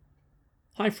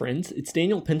Hi friends, it's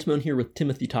Daniel Pentamone here with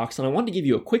Timothy Talks, and I wanted to give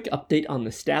you a quick update on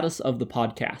the status of the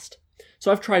podcast.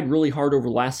 So I've tried really hard over the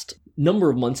last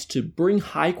number of months to bring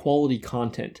high quality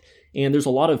content, and there's a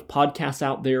lot of podcasts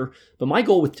out there, but my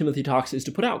goal with Timothy Talks is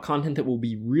to put out content that will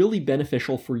be really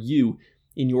beneficial for you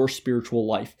in your spiritual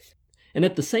life, and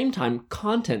at the same time,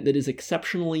 content that is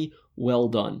exceptionally well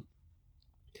done.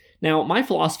 Now, my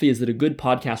philosophy is that a good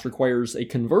podcast requires a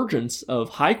convergence of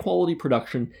high quality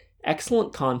production,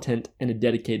 excellent content, and a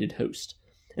dedicated host.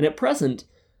 And at present,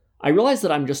 I realize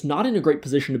that I'm just not in a great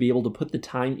position to be able to put the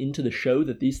time into the show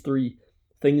that these three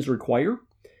things require.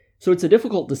 So it's a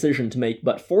difficult decision to make,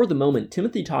 but for the moment,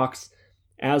 Timothy Talks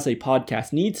as a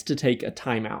podcast needs to take a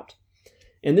timeout.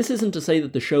 And this isn't to say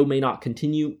that the show may not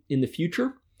continue in the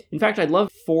future. In fact, I'd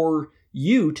love for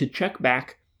you to check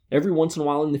back every once in a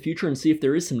while in the future and see if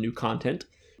there is some new content.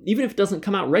 Even if it doesn't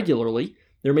come out regularly,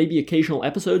 there may be occasional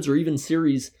episodes or even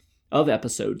series of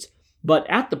episodes. But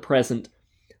at the present,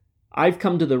 I've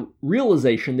come to the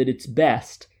realization that it's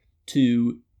best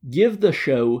to give the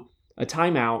show a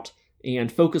timeout and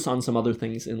focus on some other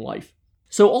things in life.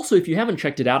 So also, if you haven't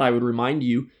checked it out, I would remind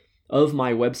you of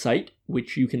my website,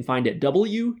 which you can find at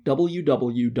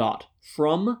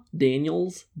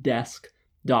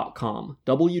www.fromdanielsdesk.com,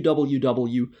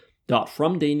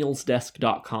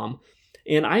 www.fromdanielsdesk.com.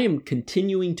 And I am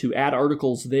continuing to add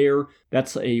articles there.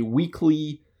 That's a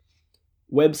weekly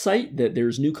website that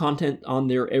there's new content on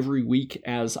there every week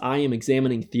as I am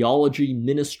examining theology,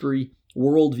 ministry,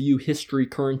 worldview, history,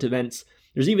 current events.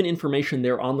 There's even information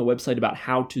there on the website about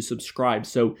how to subscribe.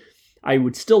 So I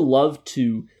would still love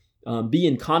to be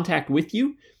in contact with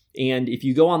you. And if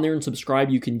you go on there and subscribe,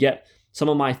 you can get some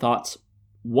of my thoughts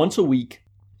once a week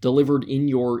delivered in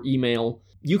your email.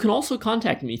 You can also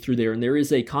contact me through there, and there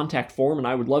is a contact form, and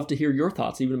I would love to hear your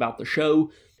thoughts, even about the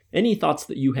show, any thoughts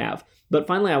that you have. But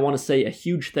finally, I want to say a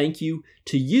huge thank you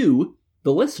to you,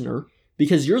 the listener,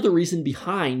 because you're the reason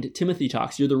behind Timothy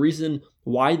Talks. You're the reason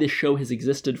why this show has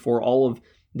existed for all of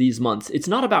these months. It's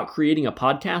not about creating a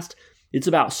podcast. It's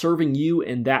about serving you,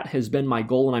 and that has been my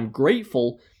goal, and I'm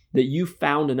grateful that you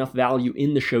found enough value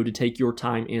in the show to take your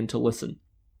time and to listen.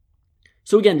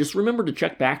 So again, just remember to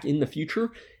check back in the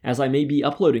future, as I may be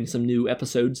uploading some new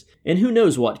episodes, and who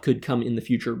knows what could come in the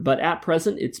future. But at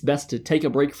present, it's best to take a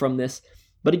break from this.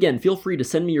 But again, feel free to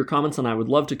send me your comments, and I would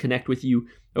love to connect with you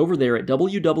over there at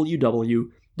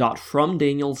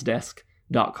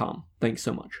www.fromdanielsdesk.com. Thanks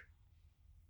so much.